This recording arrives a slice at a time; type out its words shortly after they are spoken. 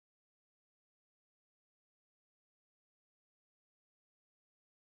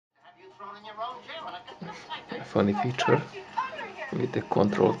A funny feature with the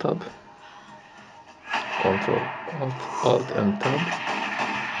control tab. Control Alt and Tab.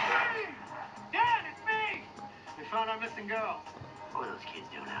 Dad, it's me! We found our missing girl. What are those kids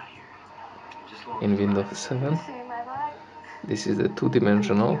doing out here? In Windows 7. This is the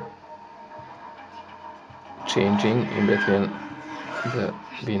two-dimensional, changing in between the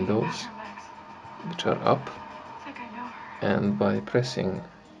windows, which are up, and by pressing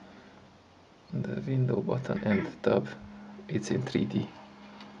the window button and the tab, it's in 3D.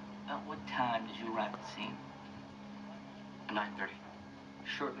 At what time did you arrive at the scene? 9:30.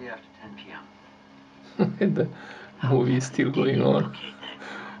 Shortly after 10 p.m. And the movie is still going on.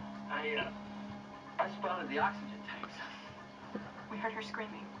 I spotted the oxygen tanks. We heard her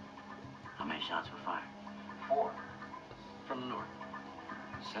screaming. How many shots were fired? 4. From the north.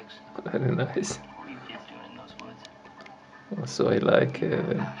 6. Very nice. What were you kids doing in those woods? Also, I like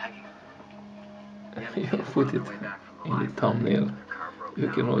when you put it in the thumbnail. You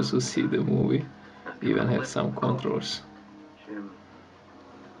can also see the movie, even have some controls. Jim,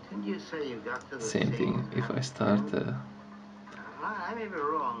 didn't you say you got to the Same thing if I start I may be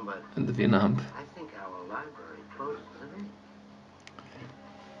wrong, but the Winamp. I think our library closes at 8.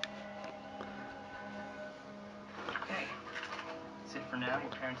 Okay. That's it for now.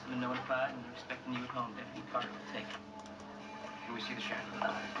 Your parents have been notified and they're expecting you at home. Deputy Carter will take it. Can we see the sheriff?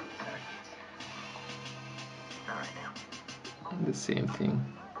 Sorry. All right now. The same thing.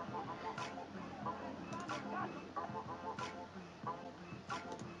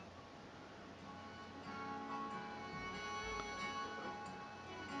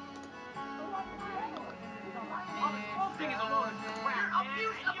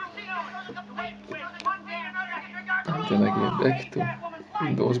 And then again back to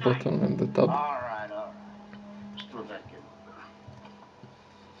Windows button and the tab. Still that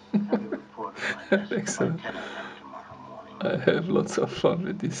good. Excellent. I have lots of fun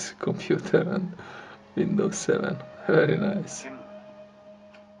with this computer and Windows 7. Very nice.